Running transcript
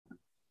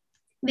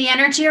The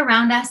energy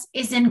around us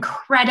is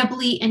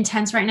incredibly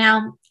intense right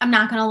now. I'm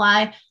not going to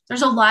lie.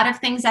 There's a lot of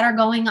things that are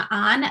going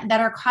on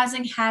that are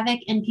causing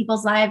havoc in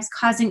people's lives,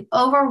 causing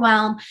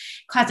overwhelm,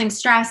 causing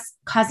stress,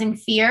 causing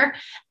fear,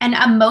 and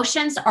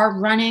emotions are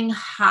running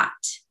hot.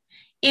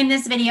 In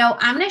this video,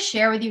 I'm going to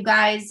share with you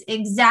guys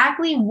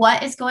exactly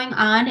what is going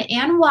on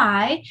and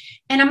why.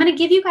 And I'm going to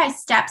give you guys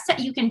steps that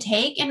you can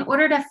take in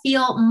order to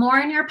feel more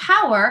in your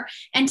power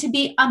and to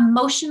be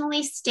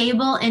emotionally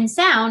stable and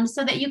sound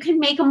so that you can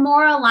make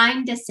more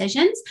aligned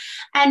decisions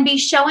and be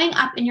showing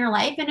up in your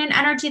life in an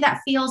energy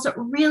that feels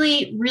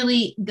really,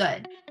 really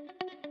good.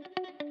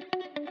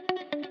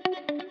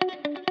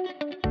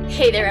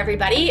 Hey there,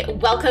 everybody.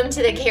 Welcome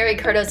to the Carrie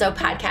Cardozo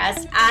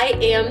podcast. I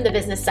am the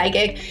business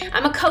psychic.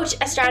 I'm a coach,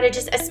 a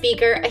strategist, a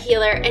speaker, a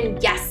healer,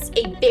 and yes,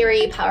 a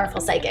very powerful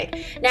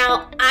psychic.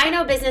 Now, I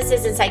know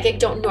businesses and psychic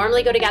don't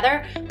normally go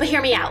together, but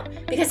hear me out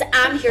because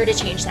I'm here to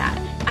change that.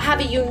 I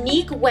have a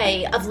unique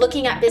way of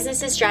looking at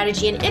business's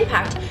strategy and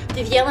impact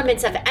through the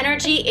elements of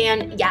energy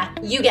and, yeah,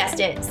 you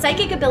guessed it,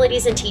 psychic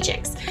abilities and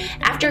teachings.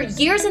 After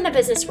years in the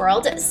business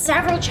world,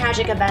 several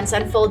tragic events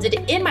unfolded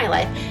in my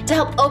life to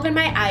help open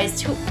my eyes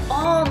to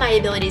all my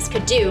abilities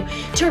could do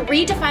to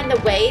redefine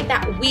the way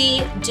that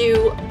we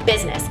do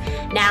business.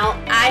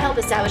 Now, I help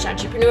established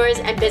entrepreneurs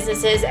and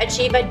businesses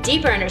achieve a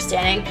deeper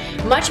understanding,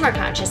 much more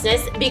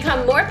consciousness,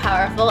 become more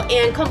powerful,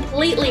 and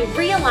completely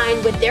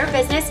realign with their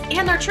business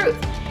and their truth.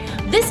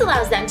 This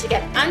allows them to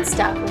get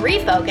unstuck,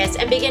 refocused,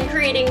 and begin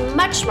creating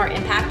much more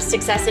impact,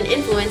 success, and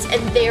influence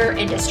in their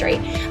industry.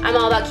 I'm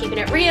all about keeping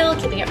it real,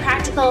 keeping it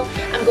practical.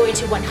 I'm going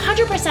to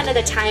 100% of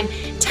the time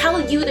tell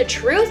you the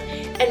truth,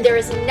 and there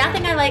is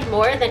nothing I like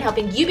more than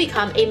helping you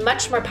become a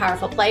much more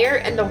powerful player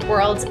in the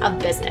world of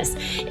business.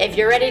 If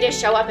you're ready to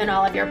show up in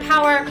all of your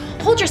power,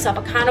 hold yourself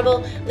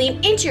accountable,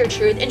 lean into your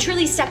truth, and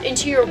truly step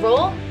into your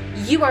role,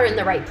 you are in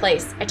the right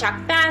place. I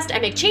talk fast, I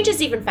make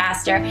changes even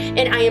faster,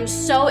 and I am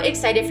so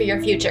excited for your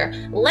future.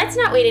 Let's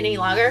not wait any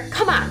longer.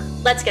 Come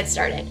on, let's get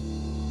started.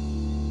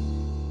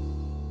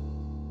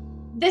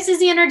 This is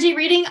the energy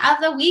reading of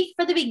the week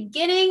for the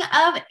beginning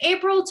of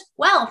April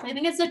 12th. I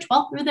think it's the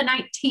 12th through the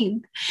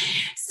 19th.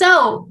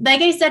 So,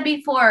 like I said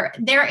before,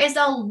 there is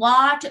a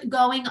lot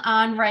going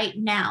on right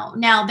now.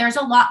 Now, there's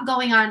a lot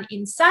going on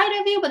inside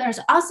of you, but there's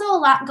also a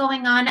lot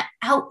going on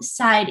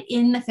outside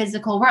in the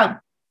physical world.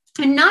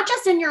 And not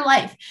just in your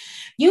life.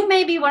 You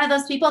may be one of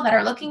those people that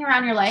are looking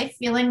around your life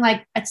feeling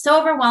like it's so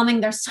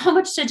overwhelming. There's so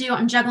much to do.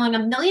 I'm juggling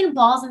a million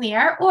balls in the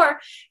air. Or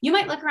you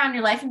might look around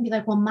your life and be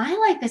like, well, my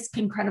life is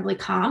incredibly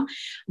calm.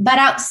 But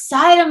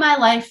outside of my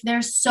life,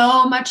 there's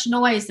so much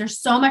noise. There's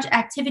so much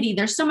activity.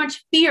 There's so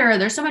much fear.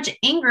 There's so much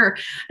anger.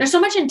 There's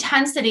so much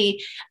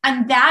intensity.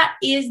 And that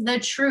is the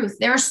truth.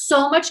 There's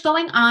so much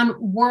going on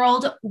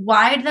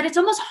worldwide that it's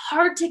almost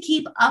hard to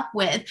keep up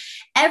with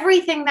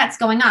everything that's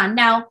going on.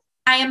 Now,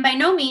 I am by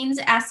no means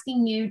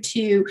asking you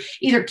to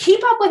either keep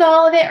up with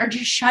all of it or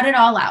just shut it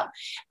all out.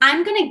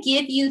 I'm going to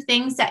give you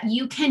things that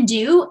you can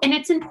do, and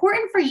it's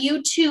important for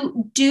you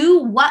to do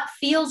what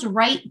feels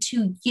right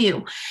to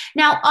you.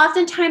 Now,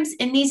 oftentimes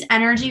in these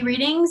energy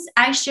readings,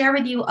 I share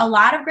with you a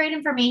lot of great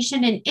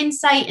information and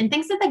insight and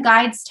things that the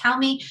guides tell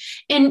me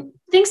and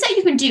things that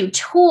you can do,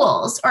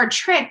 tools or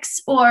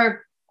tricks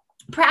or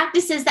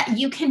practices that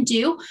you can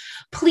do.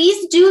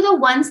 Please do the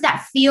ones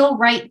that feel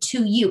right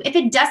to you. If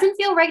it doesn't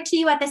feel right to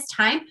you at this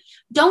time,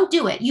 don't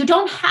do it. You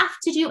don't have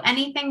to do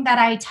anything that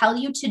I tell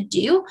you to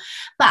do,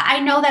 but I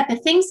know that the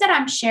things that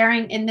I'm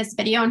sharing in this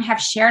video and have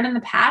shared in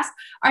the past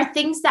are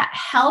things that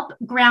help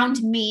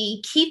ground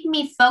me, keep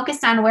me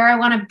focused on where I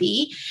want to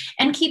be,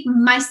 and keep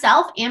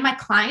myself and my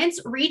clients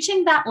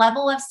reaching that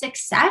level of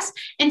success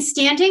and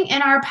standing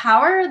in our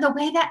power the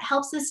way that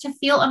helps us to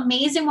feel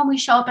amazing when we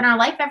show up in our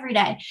life every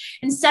day,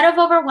 instead of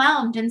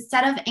overwhelmed,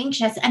 instead of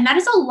anxious. And that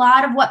is a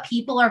lot of what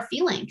people are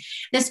feeling,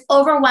 this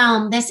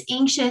overwhelm, this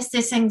anxious,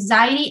 this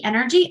anxiety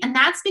energy. And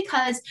that's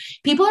because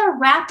people are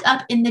wrapped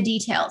up in the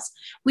details.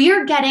 We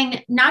are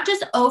getting not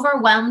just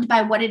overwhelmed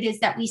by what it is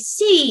that we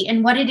see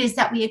and what it is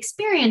that we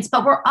experience,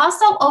 but we're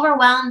also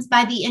overwhelmed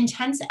by the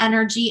intense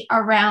energy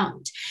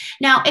around.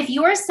 Now, if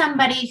you're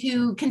somebody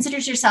who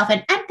considers yourself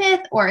an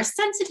empath or a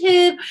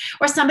sensitive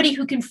or somebody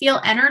who can feel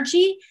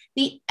energy,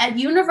 the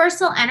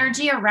universal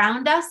energy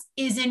around us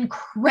is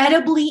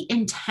incredibly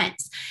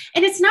intense.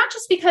 And it's not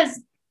just because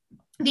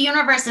the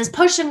universe is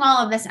pushing all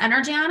of this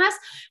energy on us.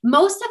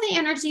 Most of the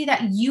energy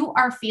that you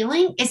are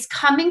feeling is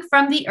coming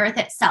from the earth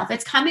itself.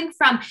 It's coming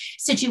from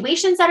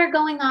situations that are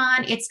going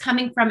on. It's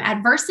coming from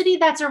adversity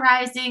that's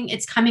arising.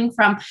 It's coming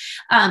from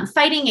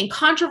fighting and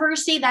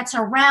controversy that's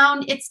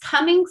around. It's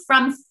coming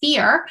from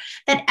fear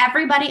that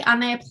everybody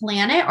on the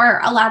planet, or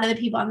a lot of the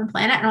people on the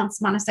planet, I don't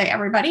want to say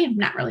everybody, I'm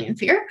not really in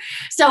fear.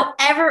 So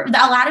a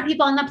lot of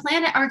people on the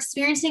planet are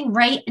experiencing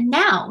right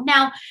now.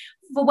 Now,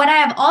 what I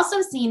have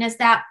also seen is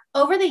that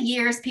over the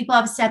years, people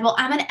have said, well,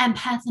 I'm an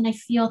empath and I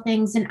feel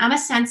things, and I'm a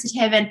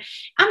sensitive and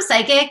I'm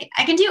psychic.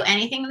 I can do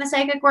anything in the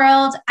psychic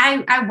world.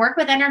 I work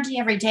with energy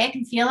every day. I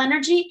can feel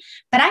energy,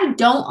 but I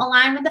don't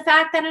align with the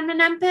fact that I'm an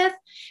empath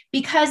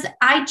because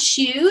I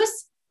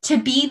choose to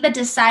be the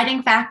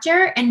deciding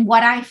factor in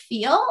what I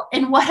feel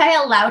and what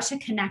I allow to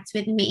connect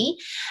with me.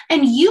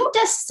 And you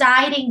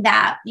deciding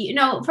that,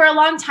 for a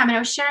long time, and I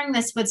was sharing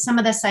this with some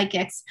of the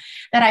psychics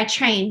that I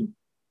train.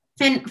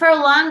 And for a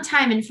long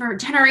time and for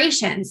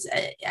generations,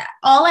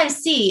 all I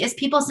see is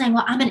people saying,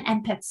 well, I'm an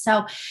empath,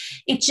 so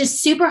it's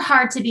just super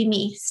hard to be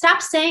me.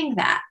 Stop saying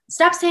that.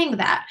 Stop saying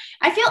that.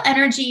 I feel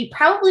energy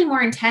probably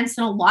more intense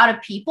than a lot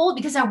of people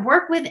because I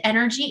work with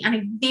energy on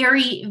a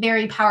very,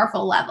 very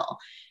powerful level.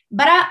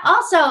 But I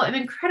also am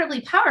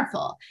incredibly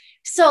powerful.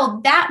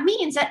 So that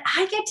means that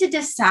I get to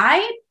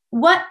decide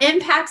what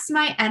impacts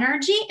my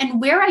energy and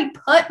where I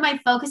put my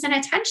focus and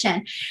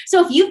attention.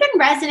 So if you've been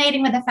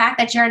resonating with the fact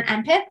that you're an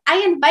empath,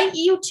 I invite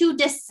you to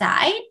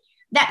decide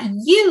that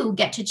you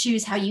get to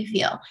choose how you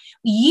feel.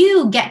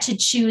 You get to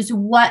choose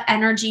what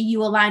energy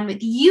you align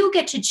with. You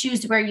get to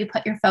choose where you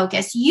put your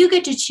focus. You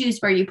get to choose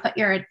where you put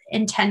your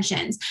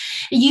intentions.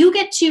 You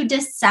get to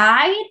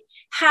decide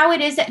how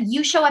it is that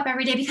you show up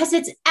every day, because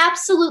it's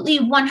absolutely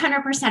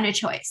 100% a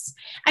choice.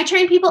 I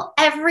train people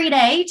every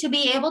day to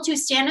be able to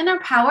stand in their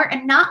power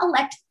and not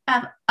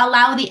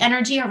allow the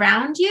energy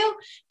around you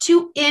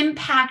to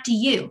impact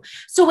you.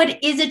 So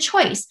it is a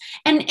choice.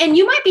 And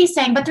you might be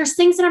saying, but there's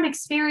things that I'm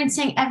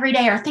experiencing every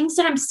day or things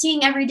that I'm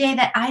seeing every day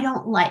that I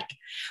don't like.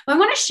 Well, I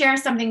want to share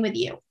something with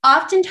you.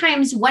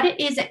 Oftentimes, what it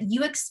is that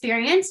you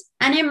experience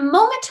on a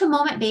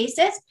moment-to-moment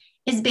basis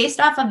is based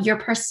off of your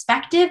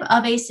perspective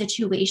of a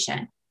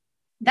situation.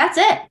 That's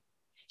it.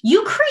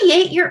 You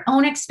create your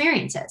own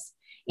experiences.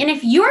 And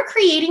if you're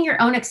creating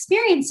your own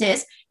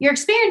experiences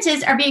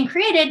are being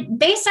created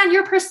based on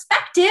your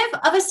perspective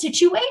of a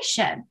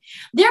situation.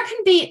 There can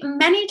be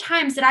many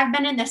times that I've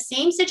been in the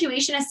same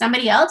situation as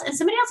somebody else, and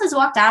somebody else has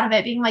walked out of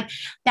it being like,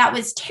 that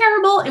was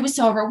terrible. It was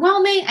so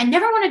overwhelming. I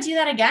never want to do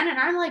that again. And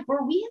I'm like,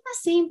 were we in the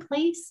same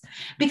place?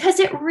 Because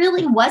it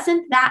really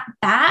wasn't that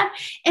bad.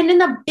 And in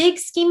the big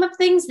scheme of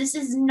things, this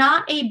is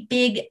not a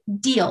big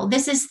deal.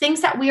 This is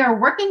things that we are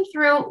working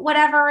through,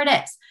 whatever it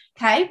is.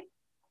 Okay.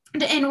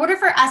 In order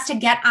for us to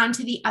get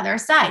onto the other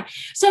side.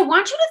 So I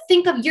want you to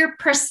think of your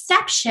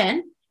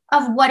perception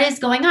of what is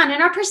going on.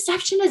 And our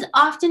perception is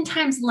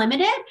oftentimes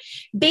limited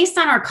based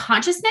on our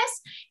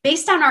consciousness,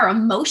 based on our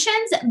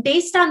emotions,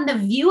 based on the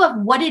view of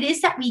what it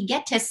is that we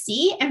get to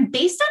see, and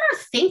based on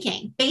our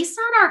thinking, based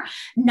on our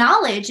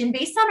knowledge, and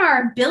based on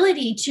our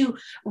ability to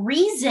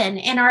reason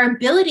and our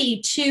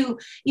ability to,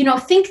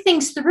 think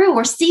things through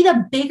or see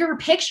the bigger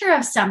picture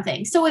of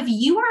something. So if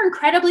you are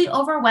incredibly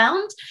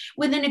overwhelmed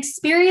with an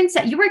experience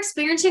that you are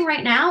experiencing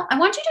right now, I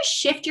want you to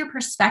shift your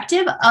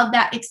perspective of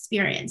that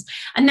experience.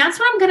 And that's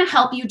what I'm going to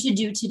help you to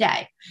do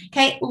today.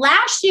 Okay.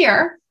 Last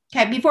year,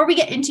 before we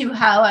get into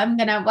how I'm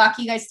going to walk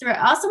you guys through it,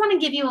 I also want to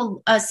give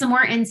you some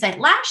more insight.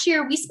 Last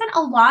year, we spent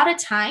a lot of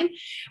time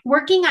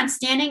working on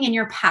standing in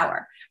your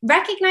power,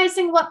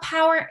 recognizing what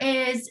power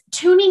is,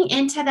 tuning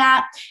into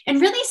that,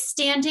 and really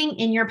standing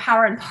in your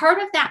power. And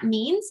part of that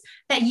means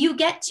that you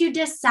get to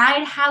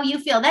decide how you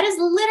feel. That is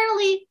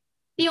literally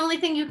the only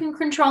thing you can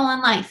control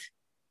in life.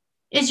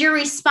 Is your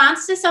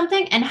response to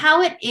something and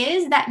how it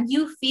is that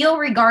you feel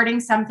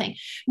regarding something.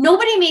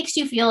 Nobody makes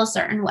you feel a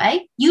certain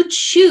way. You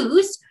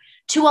choose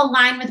to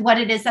align with what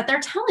it is that they're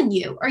telling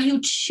you, or you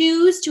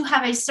choose to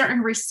have a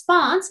certain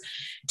response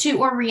to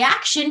or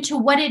reaction to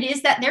what it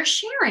is that they're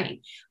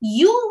sharing.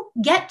 You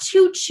get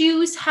to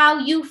choose how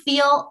you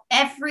feel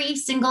every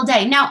single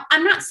day. Now,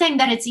 I'm not saying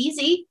that it's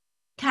easy.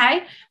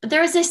 Okay. But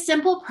there is a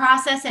simple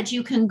process that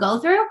you can go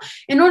through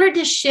in order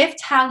to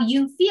shift how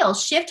you feel,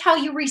 shift how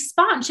you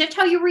respond, shift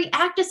how you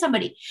react to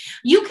somebody.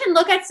 You can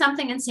look at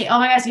something and say, oh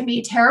my God, it's going to be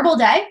a terrible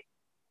day.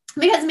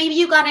 Because maybe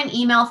you got an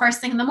email first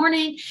thing in the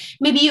morning.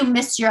 Maybe you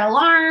missed your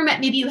alarm.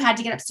 Maybe you had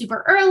to get up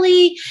super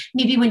early.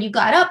 Maybe when you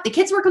got up, the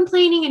kids were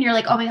complaining and you're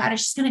like, oh my God,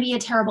 it's just going to be a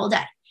terrible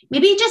day.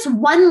 Maybe just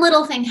one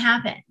little thing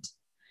happened.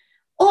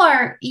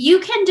 Or you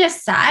can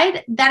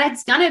decide that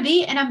it's going to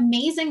be an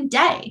amazing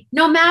day.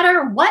 No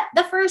matter what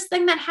the first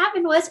thing that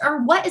happened was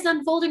or what is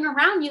unfolding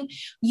around you,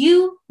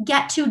 you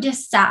get to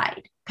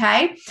decide,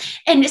 okay?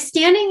 And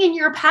standing in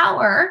your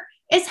power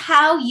is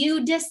how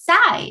you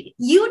decide.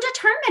 You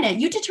determine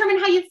it. You determine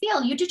how you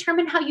feel. You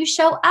determine how you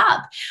show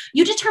up.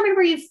 You determine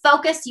where you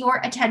focus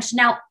your attention.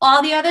 Now,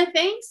 all the other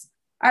things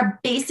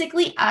are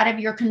basically out of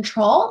your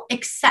control,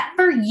 except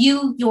for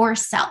you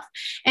yourself.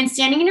 And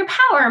standing in your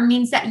power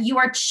means that you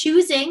are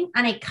choosing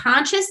on a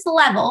conscious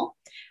level,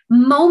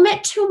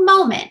 moment to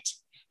moment,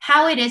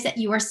 how it is that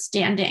you are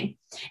standing.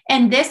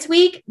 And this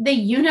week, the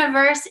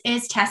universe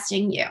is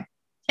testing you.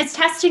 It's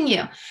testing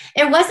you.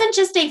 It wasn't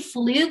just a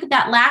fluke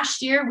that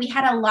last year we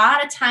had a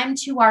lot of time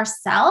to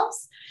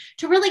ourselves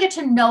to really get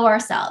to know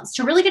ourselves,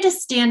 to really get to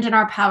stand in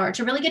our power,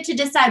 to really get to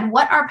decide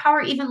what our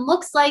power even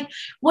looks like,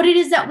 what it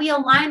is that we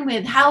align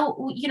with, how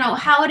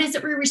it is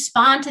that we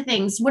respond to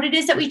things, what it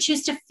is that we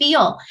choose to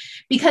feel.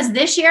 Because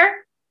this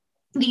year,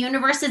 the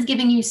universe is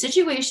giving you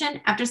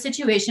situation after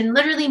situation,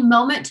 literally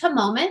moment to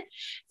moment,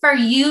 for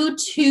you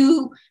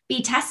to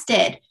be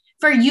tested,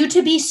 for you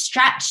to be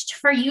stretched,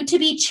 for you to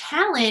be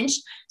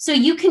challenged, so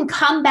you can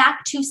come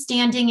back to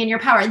standing in your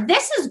power.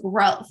 This is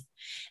growth.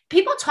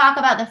 people talk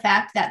about the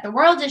fact that the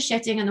world is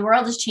shifting and the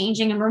world is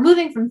changing and we're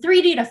moving from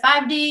 3D to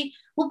 5D.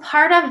 Well,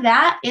 part of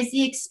that is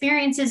the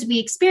experiences we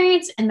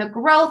experience and the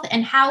growth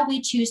and how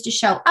we choose to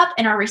show up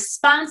and our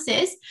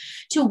responses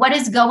to what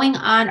is going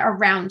on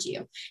around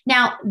you.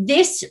 Now,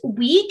 this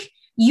week,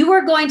 you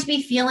are going to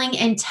be feeling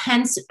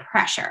intense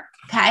pressure.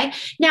 Okay.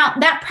 Now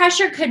that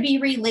pressure could be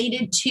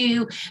related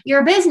to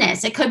your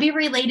business. It could be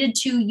related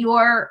to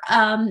your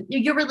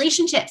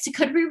relationships. It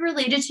could be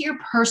related to your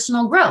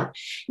personal growth.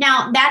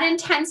 Now that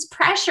intense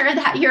pressure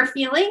that you're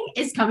feeling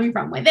is coming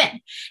from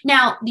within.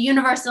 Now the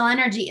universal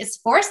energy is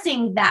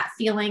forcing that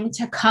feeling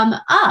to come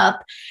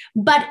up,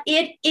 but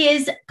it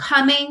is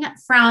coming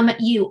from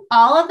you.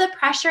 All of the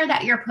pressure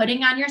that you're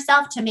putting on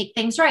yourself to make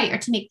things right or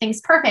to make things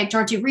perfect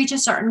or to reach a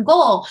certain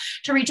goal,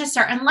 to reach a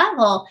certain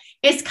level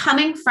is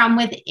coming from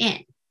within.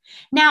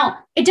 Now,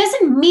 it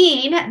doesn't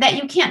mean that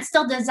you can't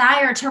still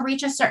desire to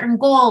reach a certain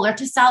goal or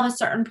to solve a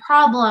certain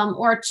problem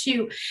or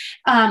to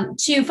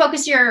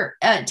focus your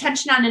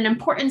attention on an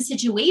important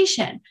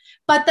situation,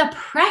 but the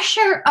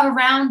pressure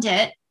around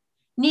it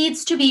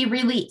needs to be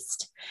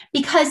released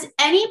because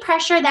any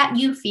pressure that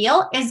you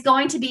feel is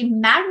going to be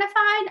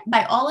magnified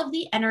by all of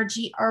the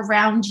energy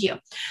around you.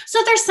 So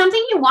if there's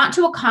something you want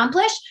to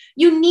accomplish,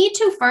 you need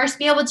to first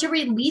be able to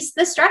release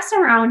the stress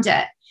around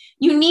it.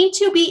 You need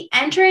to be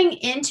entering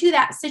into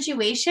that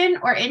situation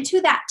or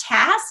into that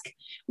task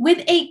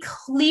with a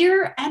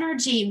clear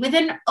energy, with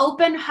an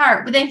open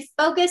heart, with a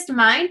focused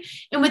mind,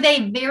 and with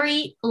a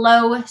very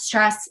low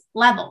stress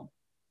level.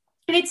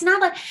 And it's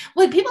not like,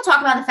 when people talk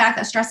about the fact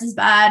that stress is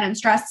bad and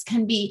stress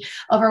can be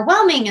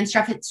overwhelming and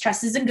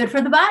stress isn't good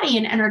for the body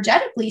and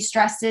energetically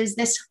stress is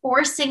this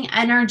forcing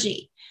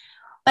energy.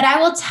 But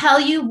I will tell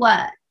you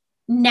what,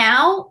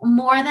 now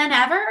more than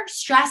ever,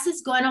 stress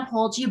is going to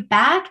hold you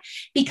back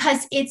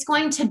because it's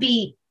going to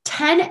be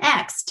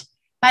 10x'd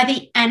by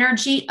the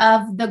energy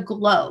of the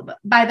globe,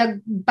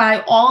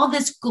 by all of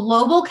this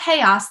global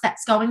chaos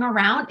that's going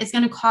around. Is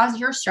going to cause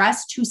your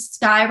stress to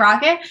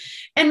skyrocket.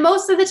 And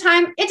most of the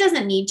time, it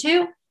doesn't need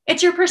to.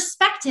 It's your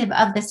perspective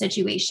of the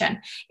situation.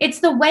 It's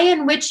the way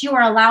in which you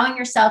are allowing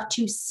yourself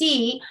to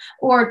see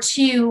or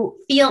to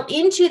feel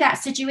into that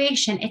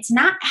situation. It's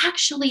not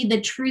actually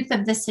the truth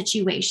of the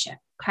situation.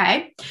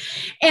 Okay.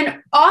 And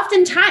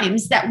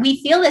oftentimes that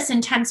we feel this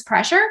intense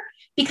pressure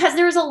because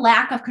there's a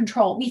lack of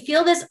control. We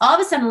feel this all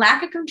of a sudden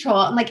lack of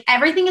control and like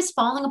everything is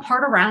falling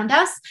apart around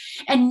us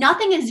and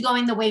nothing is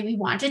going the way we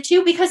want it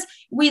to because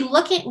we're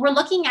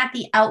looking at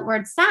the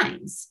outward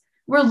signs.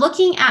 We're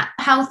looking at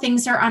how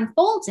things are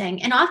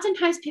unfolding. And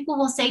oftentimes people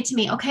will say to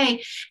me,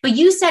 okay, but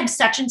you said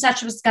such and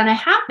such was going to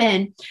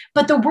happen,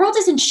 but the world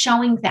isn't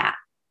showing that.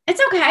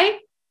 It's okay.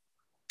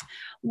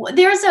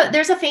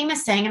 There's a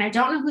famous saying, and I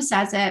don't know who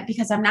says it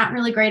because I'm not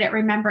really great at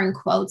remembering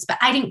quotes, but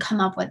I didn't come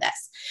up with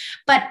this.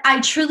 But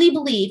I truly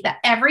believe that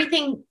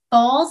everything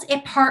falls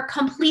apart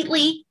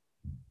completely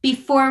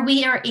before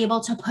we are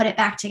able to put it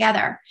back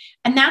together.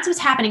 And that's what's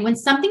happening. When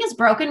something is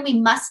broken, we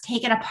must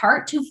take it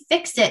apart to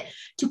fix it,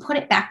 to put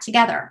it back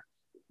together.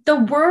 The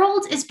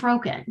world is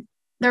broken.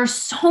 There's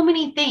so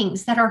many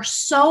things that are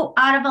so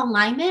out of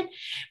alignment,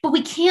 but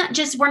we can't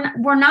just,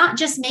 we're not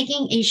just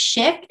making a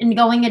shift and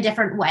going a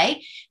different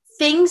way.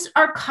 Things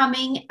are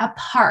coming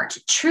apart.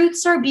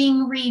 Truths are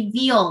being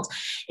revealed.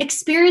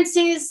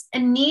 Experiences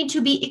need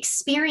to be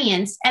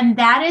experienced. And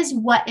that is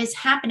what is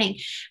happening.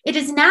 It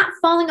is not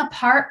falling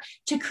apart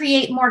to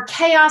create more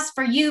chaos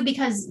for you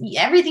because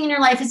everything in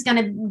your life is going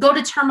to go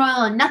to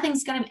turmoil and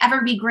nothing's going to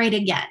ever be great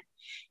again.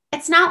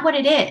 It's not what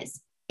it is.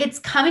 It's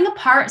coming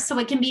apart so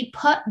it can be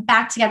put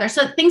back together,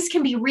 so that things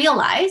can be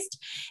realized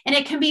and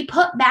it can be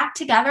put back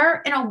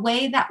together in a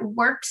way that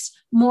works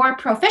more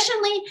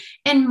proficiently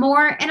and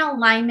more in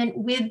alignment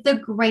with the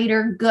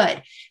greater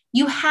good.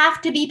 You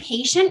have to be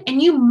patient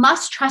and you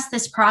must trust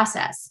this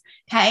process.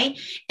 Okay.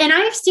 And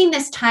I've seen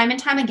this time and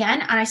time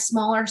again on a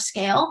smaller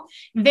scale.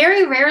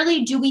 Very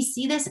rarely do we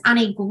see this on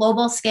a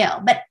global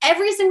scale, but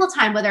every single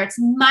time, whether it's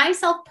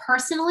myself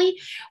personally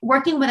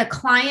working with a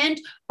client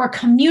or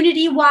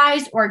community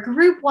wise or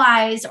group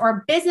wise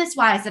or business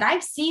wise that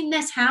I've seen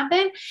this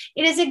happen,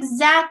 it is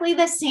exactly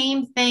the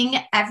same thing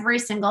every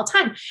single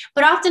time.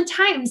 But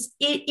oftentimes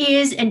it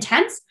is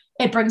intense.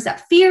 It brings up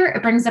fear,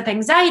 it brings up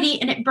anxiety,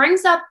 and it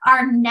brings up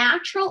our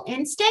natural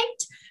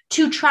instinct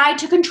to try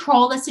to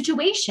control the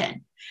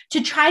situation, to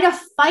try to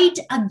fight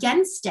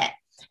against it.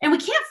 And we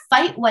can't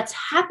fight what's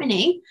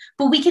happening,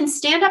 but we can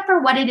stand up for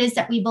what it is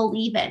that we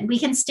believe in. We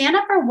can stand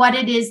up for what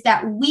it is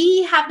that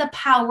we have the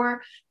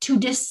power to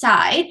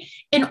decide.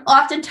 And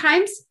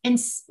oftentimes,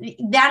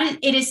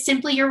 it is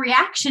simply your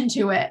reaction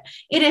to it.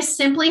 It is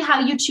simply how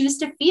you choose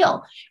to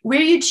feel,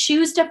 where you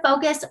choose to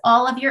focus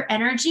all of your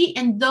energy.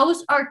 And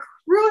those are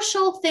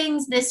crucial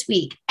things this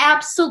week,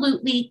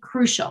 absolutely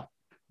crucial.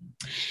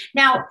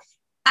 Now,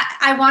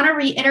 I want to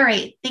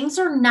reiterate, things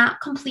are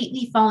not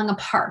completely falling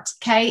apart.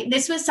 Okay.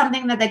 This was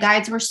something that the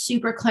guides were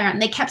super clear on.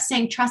 They kept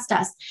saying, trust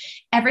us.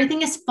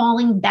 Everything is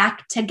falling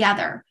back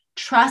together.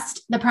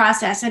 Trust the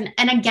process. And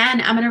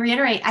again, I'm going to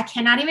reiterate, I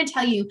cannot even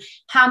tell you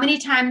how many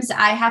times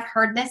I have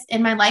heard this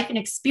in my life and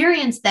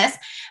experienced this,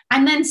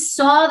 and then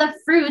saw the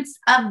fruits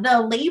of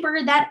the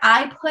labor that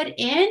I put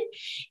in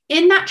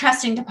that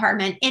trusting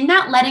department, in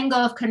that letting go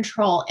of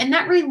control, in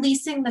that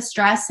releasing the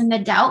stress and the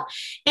doubt,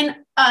 and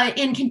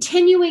in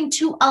continuing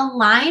to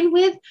align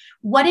with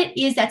what it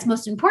is that's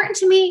most important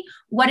to me,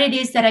 what it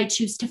is that I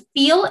choose to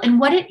feel, and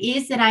what it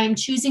is that I am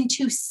choosing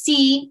to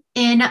see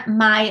in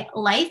my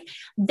life.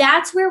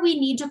 That's where we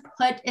need to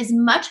put as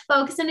much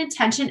focus and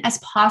attention as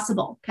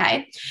possible.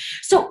 Okay.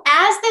 So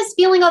as this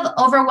feeling of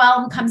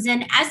overwhelm comes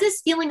in, as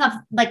this feeling of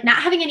like not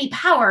having any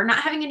power, not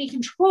having any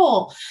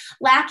control,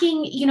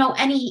 lacking,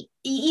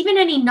 even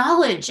any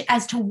knowledge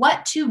as to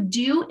what to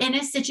do in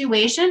a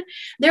situation,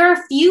 there are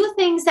a few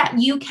things that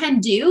you can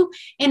do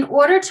in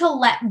order to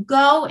let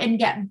go and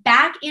get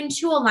back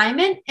into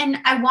alignment. And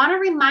I want to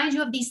remind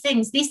you of these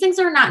things. These things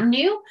are not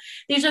new.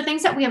 These are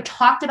things that we have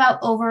talked about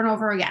over and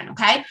over again.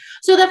 Okay.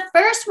 So the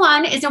first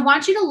one is I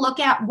want you to look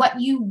at what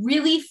you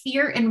really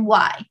fear and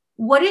why.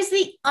 What is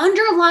the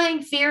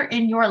underlying fear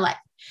in your life?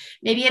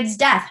 Maybe it's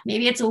death.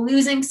 Maybe it's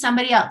losing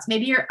somebody else.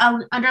 Maybe your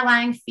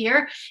underlying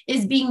fear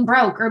is being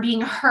broke or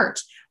being hurt.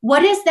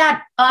 What is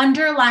that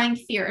underlying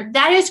fear?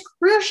 That is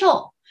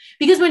crucial,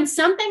 because when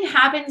something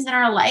happens in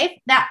our life,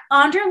 that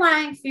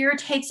underlying fear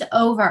takes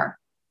over.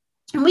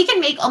 And we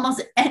can make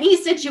almost any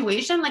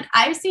situation. Like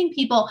I've seen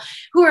people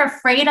who are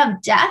afraid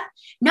of death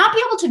not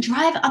be able to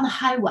drive on the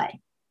highway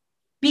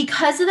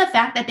because of the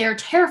fact that they're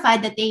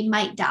terrified that they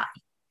might die.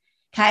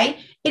 Okay.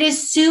 It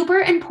is super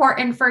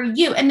important for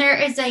you. And there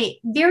is a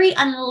very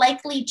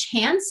unlikely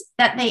chance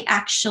that they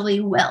actually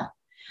will.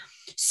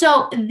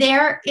 So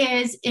there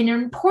is an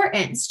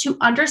importance to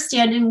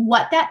understanding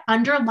what that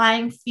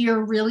underlying fear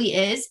really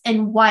is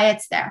and why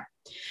it's there.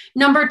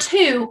 Number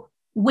two,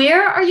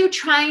 where are you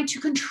trying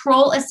to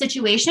control a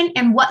situation,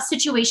 and what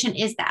situation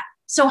is that?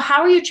 So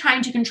how are you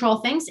trying to control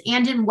things,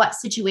 and in what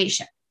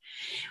situation?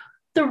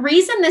 The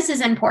reason this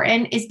is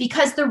important is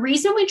because the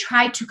reason we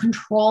try to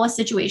control a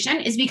situation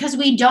is because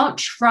we don't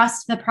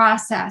trust the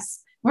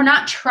process. We're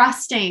not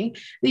trusting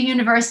the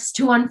universe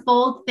to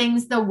unfold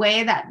things the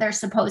way that they're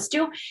supposed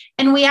to.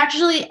 And we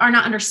actually are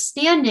not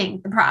understanding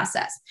the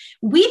process.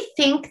 We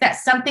think that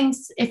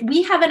if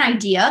we have an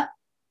idea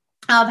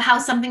of how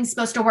something's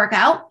supposed to work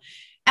out,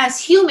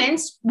 as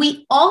humans,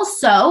 we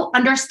also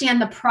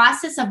understand the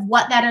process of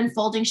what that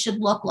unfolding should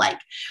look like.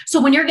 So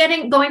when you're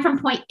going from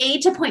point A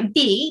to point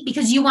B,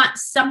 because you want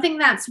something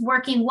that's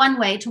working one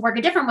way to work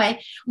a different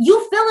way,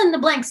 you fill in the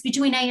blanks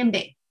between A and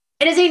B.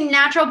 It is a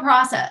natural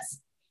process.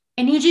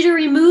 I need you to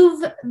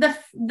remove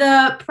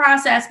the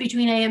process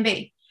between A and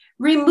B.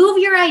 Remove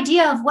your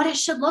idea of what it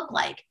should look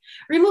like.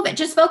 Remove it.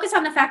 Just focus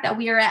on the fact that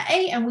we are at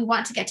A and we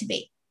want to get to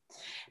B.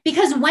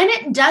 Because when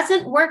it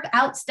doesn't work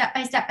out step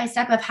by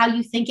step of how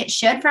you think it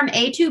should from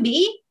A to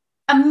B,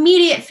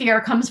 immediate fear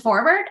comes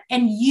forward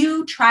and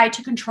you try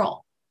to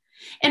control.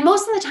 And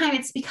most of the time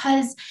it's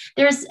because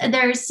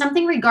there's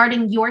something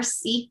regarding your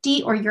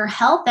safety or your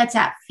health that's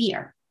at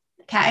fear.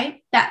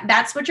 Okay.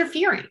 That's what you're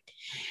fearing.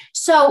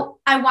 So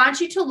I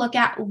want you to look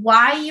at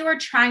why you are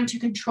trying to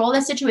control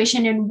the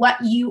situation and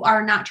what you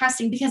are not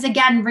trusting. Because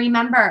again,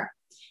 remember,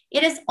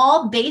 it is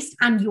all based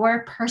on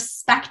your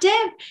perspective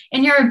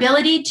and your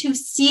ability to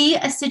see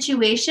a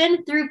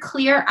situation through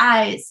clear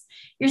eyes.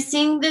 You're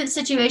seeing the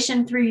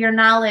situation through your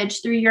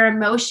knowledge, through your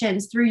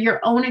emotions, through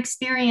your own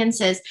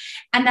experiences.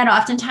 And that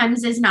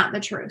oftentimes is not the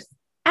truth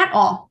at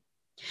all.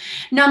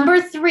 Number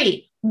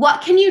three,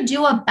 what can you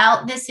do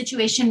about this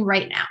situation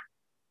right now?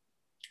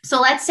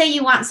 So let's say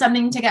you want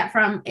something to get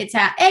from it's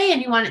at A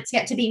and you want it to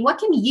get to B. What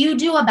can you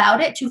do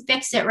about it to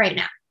fix it right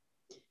now?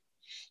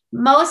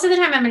 Most of the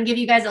time, I'm going to give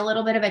you guys a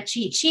little bit of a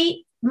cheat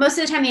sheet. Most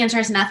of the time, the answer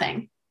is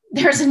nothing.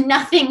 There's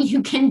nothing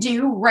you can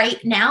do right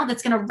now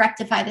that's going to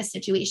rectify this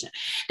situation.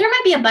 There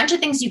might be a bunch of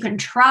things you can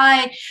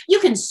try.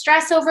 You can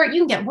stress over it. You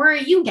can get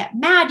worried. You can get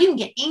mad. You can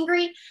get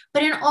angry.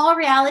 But in all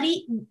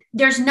reality,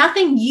 there's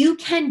nothing you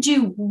can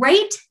do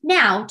right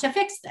now to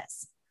fix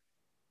this.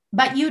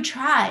 But you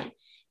tried.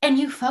 And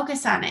you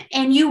focus on it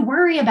and you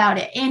worry about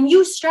it and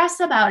you stress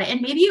about it. And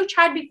maybe you've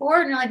tried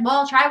before and you're like, well,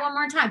 I'll try one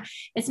more time.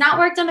 It's not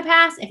worked in the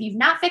past. If you've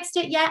not fixed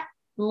it yet,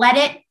 let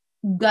it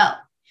go.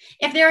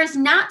 If there is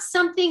not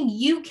something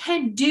you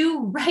can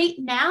do right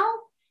now,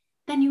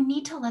 then you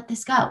need to let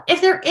this go. If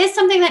there is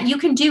something that you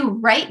can do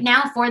right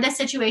now for this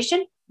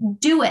situation,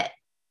 do it.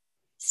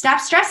 Stop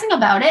stressing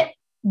about it.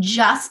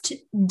 Just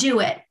do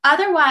it.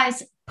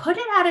 Otherwise, put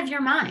it out of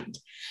your mind.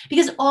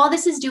 Because all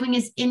this is doing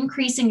is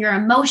increasing your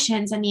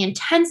emotions and the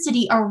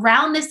intensity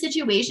around this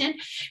situation,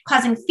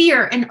 causing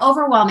fear and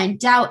overwhelm and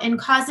doubt and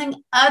causing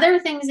other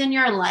things in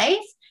your life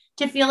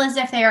to feel as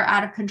if they are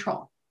out of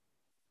control.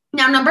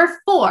 Now, number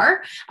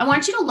four, I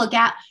want you to look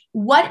at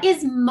what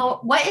is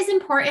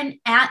important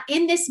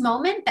in this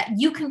moment that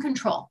you can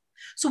control.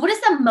 So what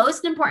is the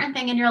most important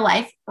thing in your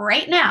life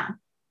right now?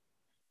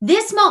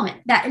 This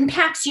moment that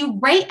impacts you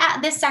right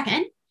at this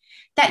second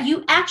that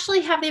you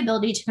actually have the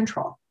ability to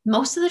control?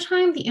 Most of the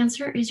time, the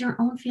answer is your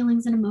own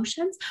feelings and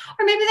emotions.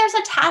 Or maybe there's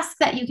a task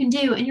that you can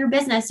do in your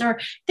business or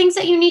things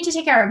that you need to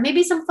take care of.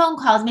 Maybe some phone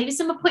calls, maybe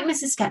some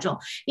appointments to schedule.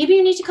 Maybe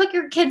you need to cook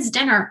your kids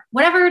dinner,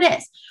 whatever it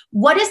is.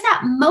 What is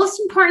that most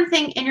important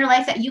thing in your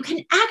life that you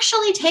can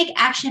actually take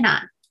action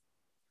on?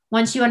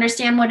 Once you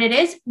understand what it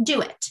is,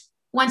 do it.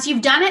 Once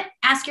you've done it,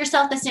 ask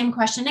yourself the same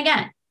question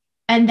again,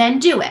 and then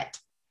do it.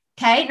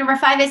 Okay. Number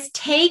 5 is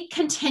take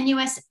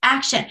continuous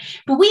action.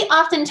 But we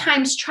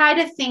oftentimes try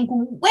to think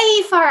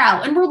way far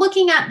out, and we're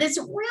looking at this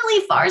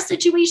really far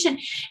situation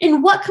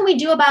and what can we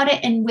do about it?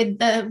 And with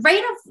the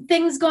rate of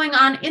things going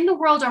on in the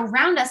world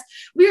around us,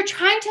 we are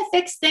trying to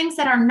fix things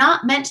that are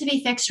not meant to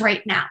be fixed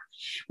right now.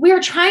 We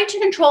are trying to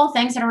control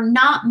things that are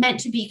not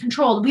meant to be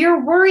controlled. We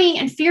are worrying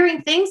and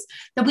fearing things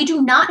that we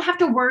do not have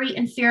to worry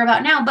and fear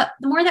about now. But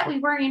the more that we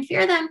worry and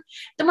fear them,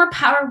 the more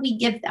power we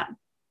give them.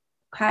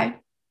 Okay.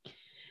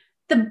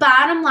 The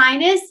bottom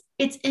line is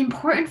it's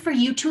important for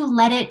you to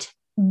let it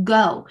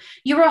go.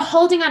 You are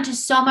holding on to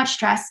so much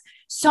stress,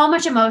 so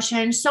much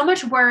emotion, so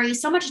much worry,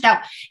 so much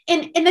doubt.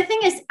 And the thing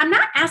is, I'm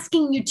not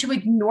asking you to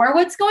ignore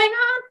what's going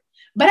on,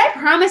 but I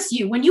promise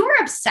you, when you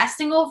are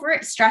obsessing over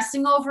it,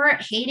 stressing over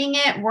it, hating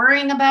it,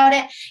 worrying about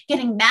it,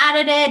 getting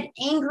mad at it,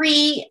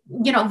 angry,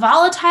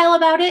 volatile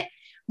about it,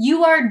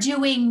 you are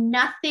doing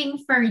nothing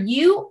for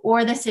you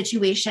or the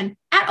situation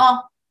at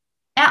all.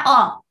 At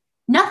all.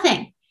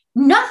 Nothing.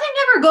 Nothing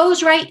ever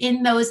goes right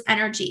in those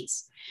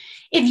energies.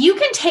 If you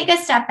can take a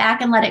step back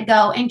and let it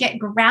go and get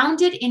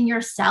grounded in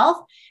yourself,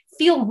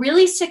 feel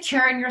really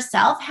secure in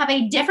yourself, have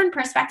a different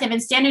perspective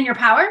and stand in your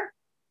power,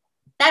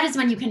 that is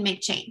when you can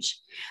make change.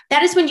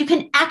 That is when you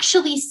can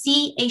actually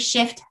see a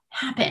shift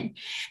happen.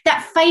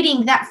 That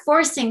fighting, that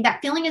forcing, that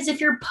feeling as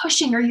if you're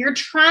pushing or you're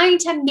trying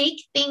to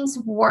make things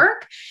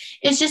work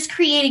is just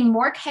creating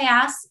more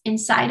chaos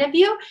inside of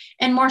you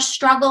and more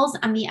struggles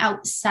on the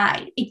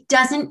outside. It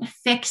doesn't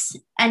fix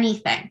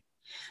anything.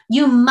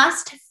 You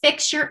must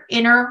fix your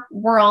inner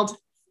world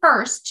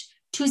first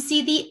to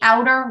see the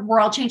outer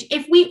world change.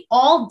 If we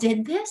all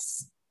did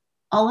this,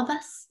 all of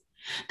us,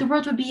 the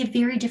world would be a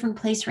very different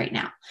place right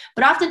now.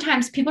 But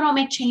oftentimes people don't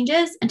make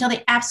changes until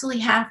they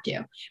absolutely have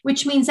to,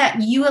 which means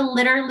that you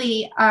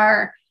literally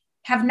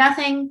have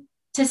nothing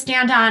to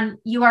stand on.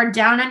 You are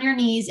down on your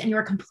knees and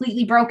you're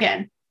completely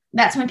broken.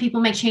 That's when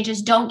people make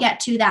changes. Don't get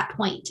to that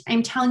point.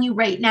 I'm telling you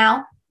right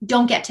now,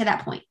 don't get to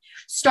that point.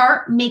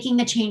 Start making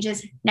the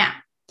changes now.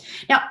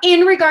 Now,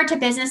 in regard to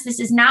business, this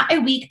is not a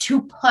week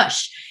to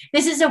push.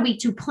 This is a week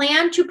to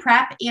plan, to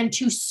prep, and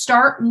to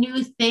start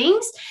new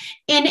things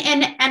in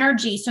an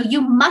energy. So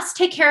you must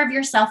take care of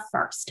yourself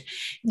first.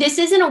 This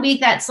isn't a week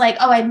that's like,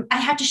 oh, I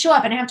have to show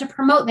up and I have to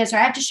promote this, or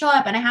I have to show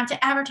up and I have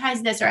to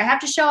advertise this, or I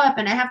have to show up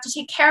and I have to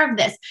take care of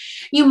this.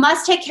 You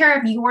must take care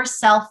of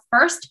yourself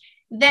first,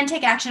 then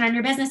take action on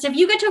your business. If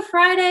you get to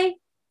Friday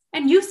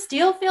and you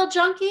still feel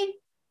junky,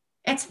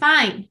 it's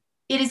fine.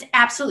 It is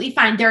absolutely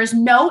fine. There is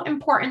no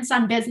importance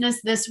on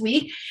business this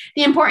week.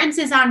 The importance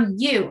is on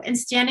you and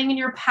standing in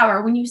your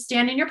power. When you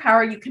stand in your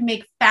power, you can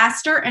make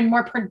faster and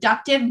more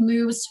productive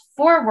moves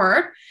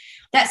forward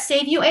that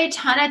save you a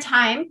ton of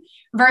time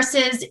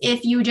versus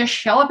if you just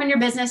show up in your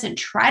business and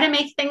try to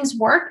make things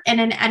work in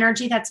an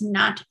energy that's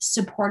not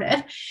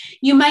supportive.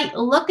 You might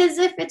look as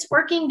if it's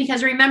working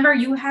because remember,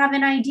 you have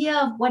an idea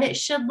of what it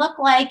should look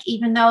like,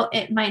 even though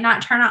it might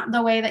not turn out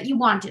the way that you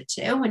want it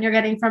to when you're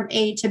getting from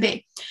A to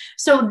B.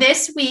 So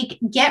this week,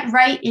 get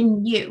right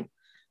in you.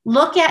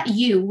 Look at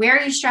you. Where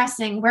are you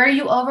stressing? Where are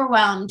you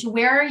overwhelmed?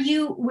 Where are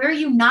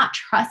you not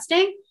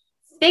trusting?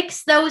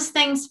 Fix those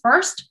things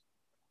first.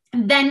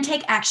 Then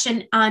take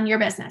action on your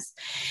business.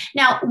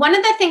 Now, one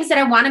of the things that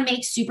I want to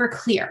make super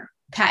clear,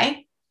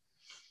 okay,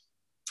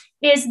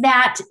 is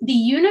that the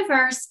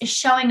universe is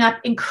showing up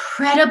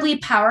incredibly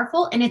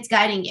powerful and it's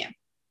guiding you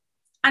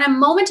on a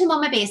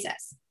moment-to-moment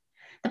basis.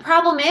 The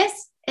problem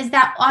is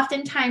that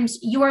oftentimes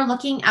you are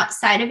looking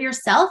outside of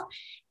yourself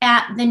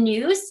at the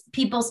news,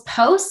 people's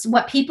posts,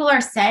 what people are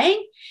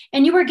saying,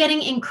 and you are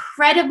getting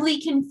incredibly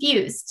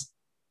confused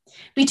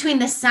between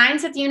the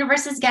signs that the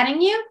universe is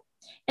getting you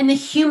and the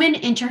human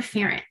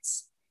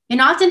interference.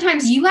 And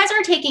oftentimes you guys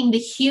are taking the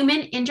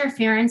human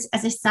interference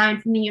as a sign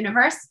from the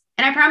universe.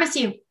 And I promise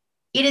you,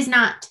 it is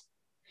not.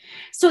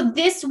 So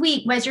this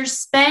week, as you're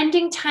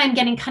spending time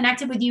getting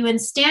connected with you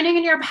and standing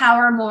in your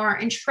power more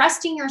and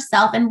trusting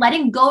yourself and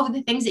letting go of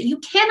the things that you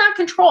cannot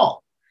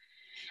control,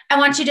 I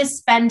want you to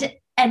spend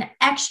an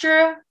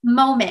extra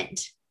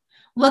moment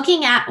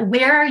looking at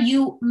where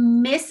you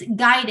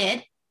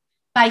misguided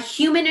by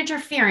human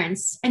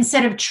interference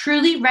instead of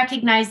truly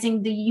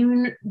recognizing the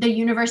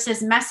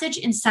universe's message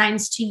and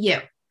signs to you,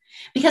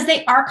 because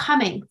they are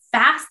coming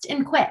fast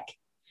and quick,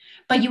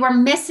 but you are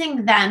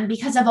missing them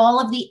because of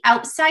all of the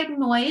outside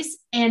noise,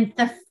 and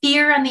the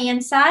fear on the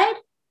inside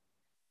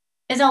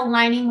is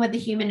aligning with the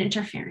human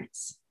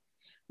interference.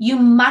 You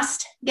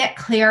must get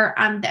clear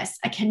on this.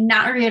 I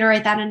cannot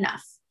reiterate that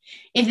enough.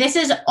 If this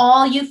is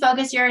all you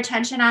focus your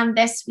attention on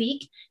this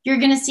week, you're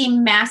going to see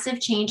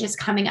massive changes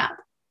coming up.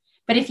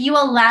 But if you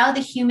allow the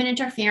human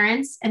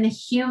interference and the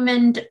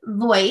human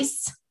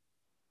voice,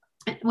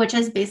 which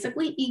is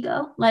basically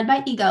ego, led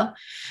by ego,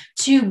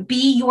 to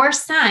be your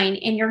sign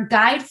and your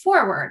guide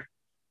forward,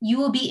 you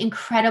will be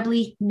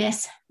incredibly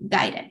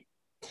misguided.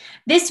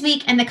 This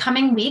week and the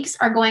coming weeks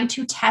are going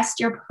to test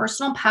your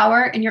personal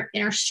power and your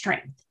inner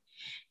strength.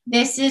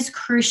 This is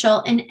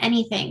crucial in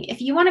anything.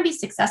 If you want to be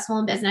successful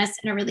in business,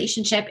 in a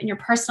relationship, in your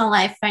personal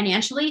life,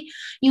 financially,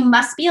 you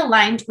must be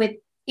aligned with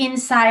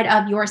inside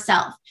of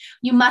yourself.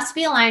 You must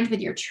be aligned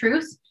with your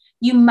truth.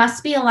 You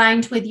must be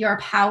aligned with your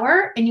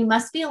power, and you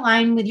must be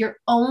aligned with your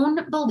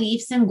own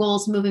beliefs and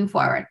goals moving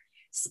forward.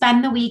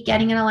 Spend the week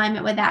getting in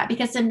alignment with that,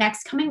 because the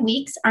next coming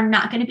weeks are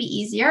not going to be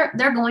easier.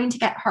 They're going to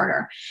get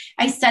harder.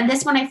 I said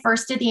this when I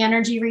first did the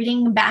energy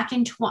reading back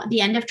in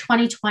the end of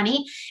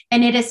 2020,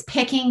 and it is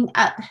picking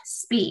up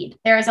speed.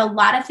 There's a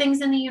lot of things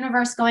in the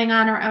universe going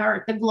on,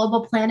 or the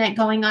global planet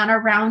going on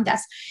around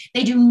us.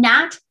 They do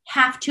not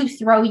have to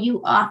throw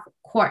you off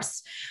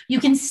course. You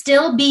can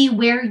still be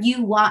where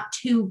you want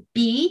to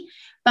be,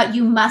 but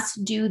you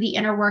must do the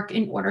inner work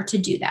in order to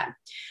do that.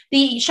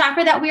 The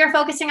chakra that we are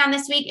focusing on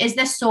this week is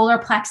the solar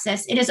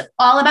plexus. It is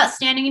all about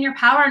standing in your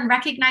power and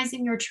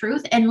recognizing your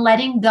truth and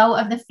letting go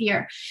of the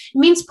fear. It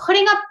means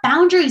putting up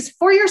boundaries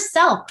for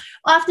yourself.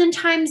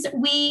 Oftentimes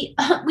we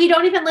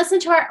don't even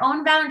listen to our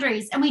own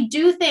boundaries, and we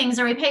do things,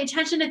 or we pay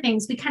attention to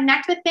things. We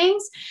connect with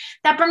things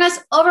that bring us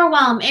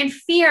overwhelm and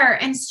fear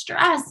and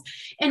stress,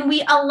 and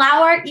we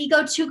allow our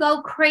ego to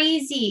go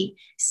crazy.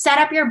 Set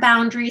up your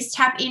boundaries,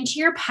 tap into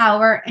your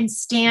power, and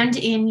stand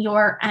in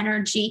your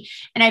energy.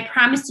 And I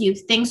promise you,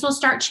 things will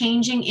start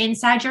changing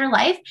inside your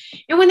life.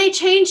 And when they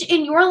change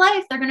in your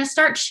life, they're going to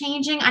start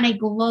changing on a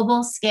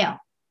global scale.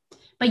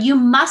 But you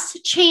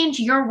must change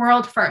your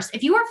world first.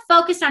 If you are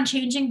focused on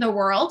changing the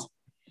world,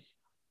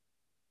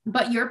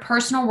 but your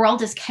personal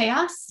world is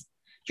chaos,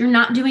 you're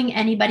not doing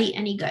anybody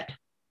any good.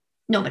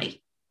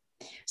 Nobody.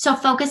 So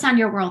focus on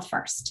your world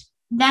first.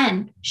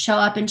 Then show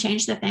up and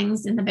change the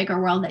things in the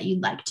bigger world that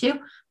you'd like to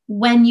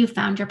when you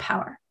found your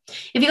power.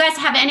 If you guys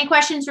have any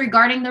questions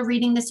regarding the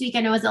reading this week,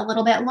 I know it was a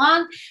little bit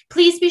long,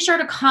 please be sure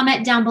to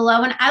comment down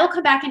below, and I will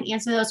come back and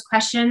answer those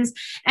questions.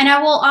 And I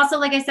will also,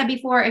 like I said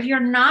before, if you're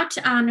not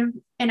on,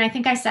 and I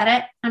think I said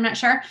it, I'm not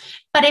sure,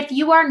 but if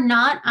you are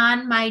not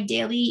on my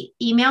daily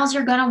emails,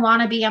 you're going to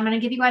want to be. I'm going to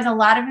give you guys a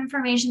lot of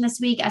information this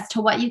week as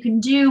to what you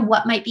can do,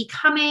 what might be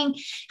coming,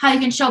 how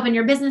you can show up in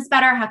your business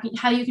better,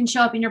 how you can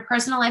show up in your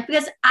personal life,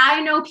 because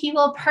I know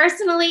people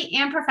personally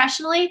and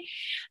professionally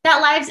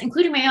that lives,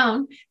 including my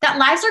own, that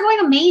lives are going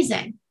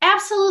amazing,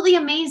 absolutely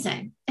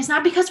amazing. It's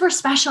not because we're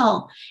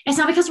special. It's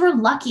not because we're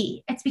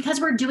lucky. It's because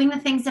we're doing the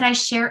things that I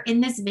share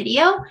in this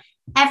video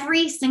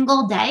every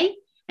single day.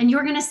 And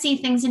you're going to see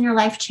things in your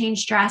life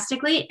change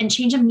drastically and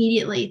change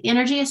immediately. The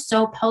energy is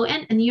so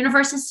potent, and the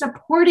universe is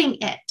supporting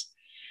it.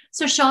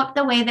 So show up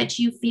the way that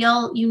you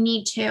feel you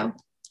need to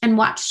and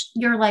watch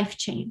your life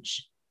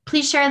change.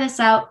 Please share this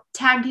out.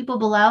 Tag people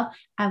below.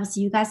 I will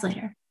see you guys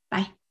later.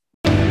 Bye.